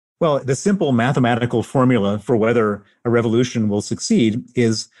Well, the simple mathematical formula for whether a revolution will succeed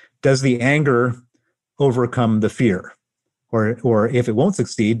is, does the anger overcome the fear? Or if it won't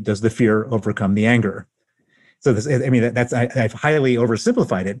succeed, does the fear overcome the anger? So this, I mean, I've highly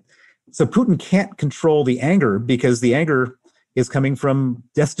oversimplified it. So Putin can't control the anger because the anger is coming from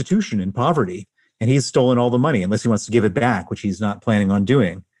destitution and poverty, and he's stolen all the money unless he wants to give it back, which he's not planning on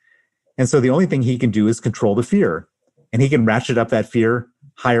doing. And so the only thing he can do is control the fear, and he can ratchet up that fear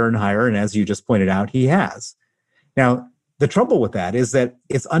higher and higher. And as you just pointed out, he has. Now, the trouble with that is that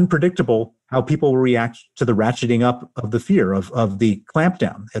it's unpredictable how people will react to the ratcheting up of the fear of the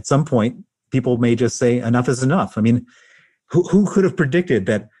clampdown. At some point, people may just say enough is enough. I mean, who could have predicted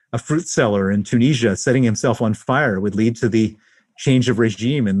that a fruit seller in Tunisia setting himself on fire would lead to the change of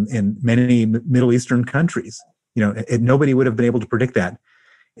regime in many Middle Eastern countries? Nobody would have been able to predict that.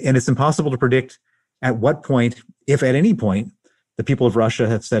 And it's impossible to predict at what point, if at any point, the people of Russia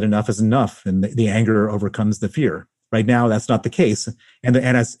have said enough is enough and the anger overcomes the fear. Right now, that's not the case. And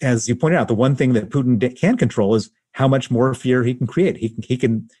as you pointed out, the one thing that Putin can control is how much more fear he can create. He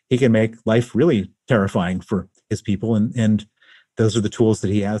can make life really terrifying for his people, and those are the tools that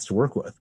he has to work with.